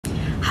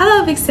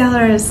Hello big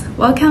sellers!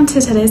 Welcome to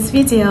today's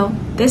video.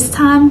 This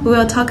time we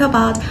will talk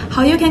about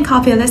how you can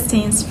copy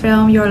listings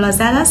from your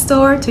Lazada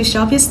store to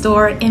Shopee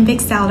store in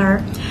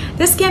BigSeller.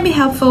 This can be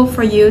helpful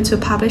for you to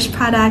publish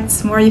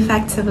products more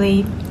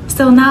effectively.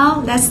 So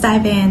now let's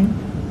dive in.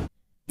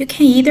 You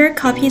can either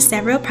copy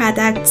several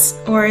products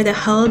or the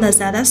whole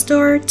Lazada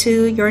store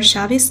to your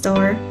Shopee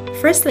store.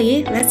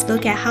 Firstly, let's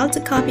look at how to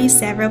copy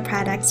several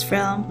products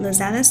from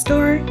Lazada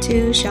store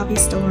to Shopee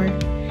store.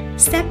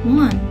 Step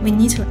 1. We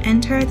need to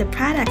enter the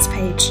products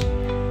page.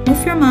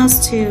 Move your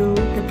mouse to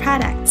the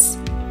products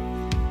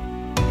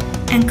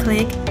and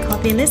click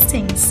Copy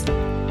Listings.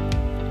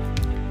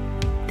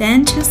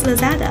 Then choose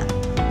Lazada.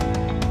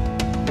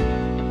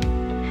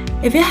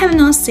 If you have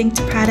not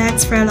synced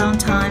products for a long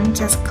time,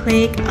 just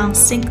click on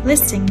Sync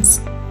Listings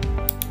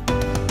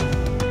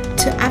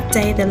to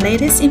update the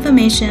latest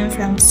information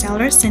from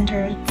Seller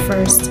Center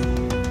first.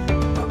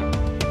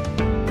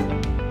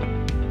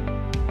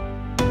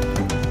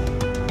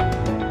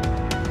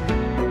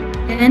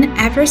 And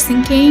after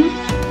syncing,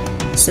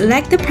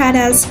 select the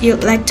products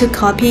you'd like to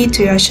copy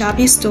to your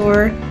Shopee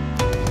store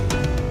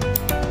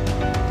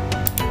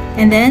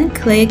and then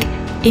click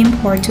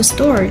Import to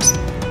Stores.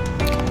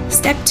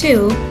 Step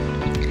 2.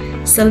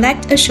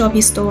 Select a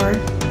Shopee store.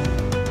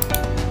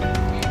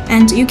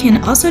 And you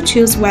can also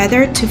choose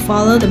whether to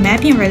follow the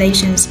mapping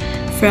relations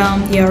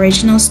from the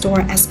original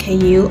store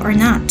SKU or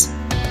not.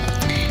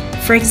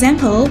 For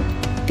example,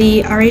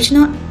 the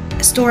original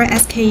store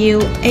SKU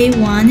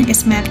A1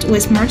 is mapped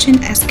with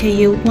merchant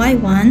SKU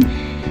Y1,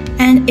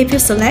 and if you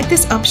select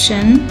this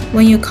option,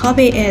 when you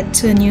copy it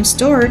to a new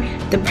store,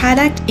 the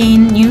product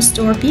in new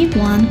store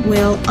B1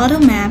 will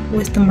auto-map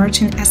with the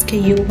merchant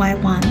SKU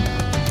Y1.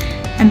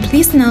 And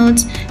please note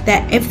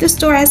that if the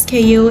store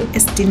SKU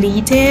is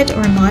deleted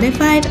or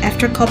modified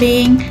after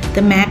copying,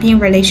 the mapping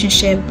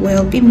relationship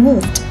will be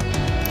moved.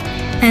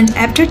 And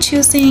after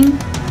choosing,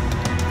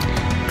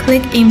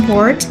 click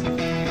Import,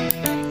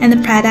 and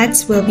the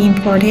products will be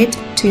imported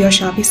to your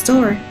Shopee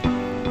store.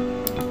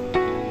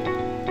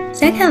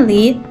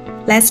 Secondly,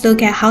 let's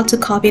look at how to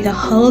copy the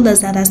whole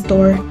Lazada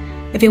store.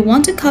 If you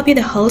want to copy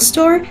the whole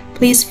store,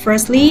 please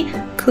firstly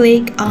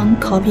click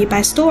on Copy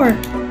by Store.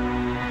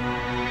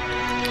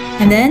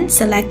 And then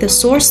select the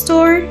source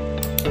store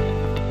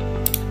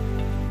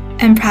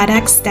and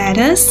product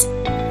status.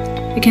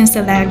 You can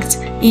select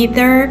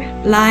either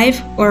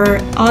live or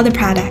all the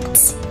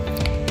products.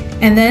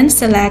 And then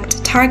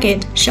select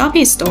Target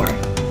Shopee store.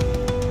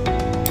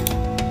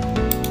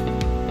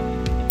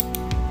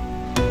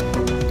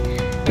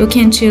 You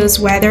can choose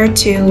whether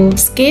to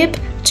skip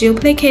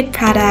duplicate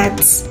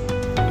products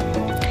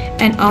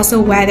and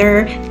also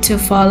whether to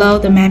follow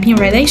the mapping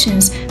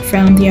relations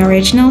from the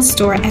original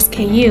store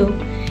SKU.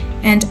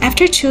 And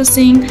after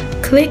choosing,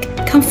 click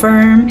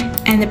Confirm,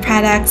 and the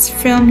products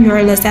from your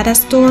Lazada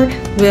store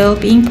will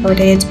be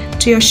imported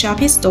to your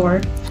Shopee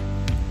store.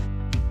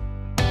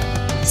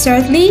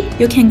 Thirdly,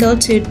 you can go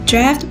to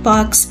Draft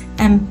Box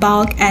and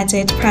bulk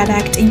edit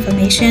product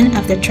information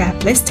of the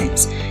draft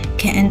listings. You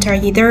can enter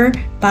either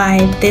by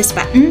this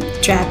button,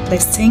 Draft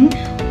Listing,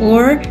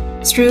 or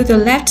through the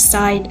left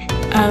side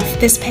of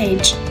this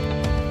page.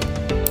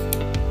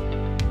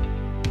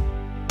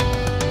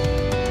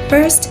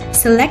 First,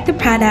 select the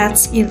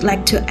products you'd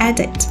like to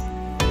edit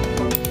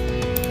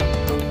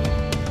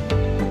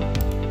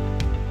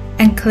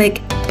and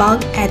click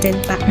Bulk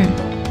Edit button,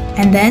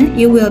 and then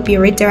you will be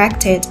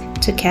redirected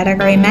to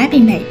Category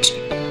Mapping page.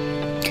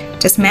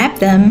 Just map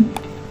them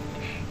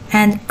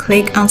and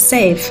click on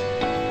Save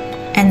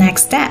and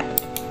Next Step.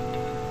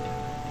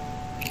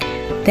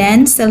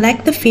 Then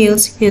select the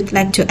fields you'd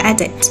like to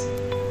edit.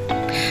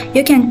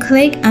 You can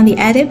click on the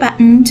Edit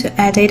button to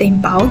edit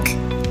in bulk,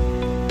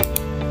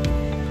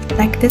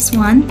 like this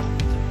one.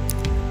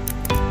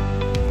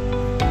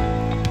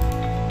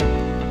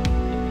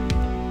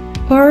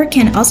 Or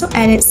can also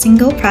edit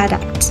single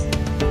product.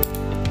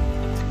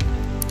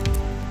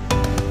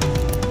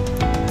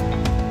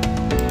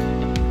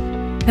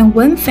 And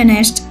when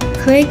finished,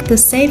 click the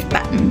Save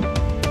button.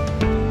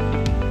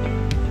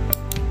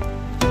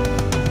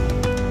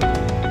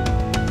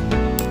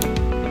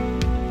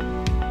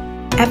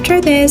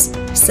 After this,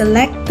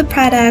 select the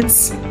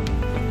products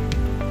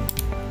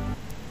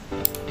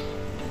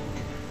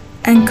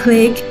and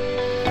click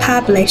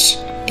Publish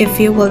if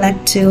you would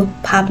like to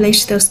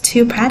publish those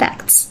two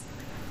products.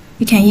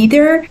 You can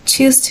either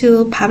choose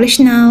to publish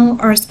now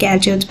or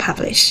schedule to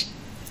publish.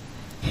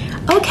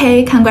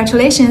 Okay,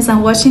 congratulations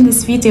on watching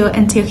this video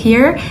until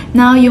here.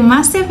 Now you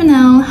must have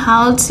known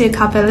how to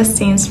copy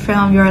listings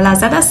from your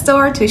Lazada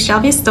store to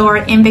Shopee store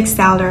in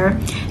BigSeller.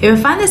 If you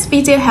find this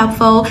video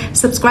helpful,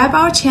 subscribe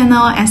our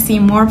channel and see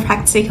more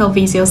practical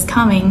videos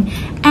coming.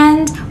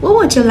 And what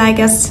would you like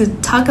us to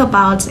talk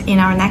about in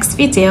our next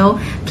video?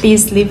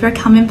 Please leave your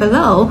comment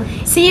below.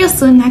 See you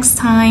soon next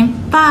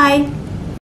time. Bye!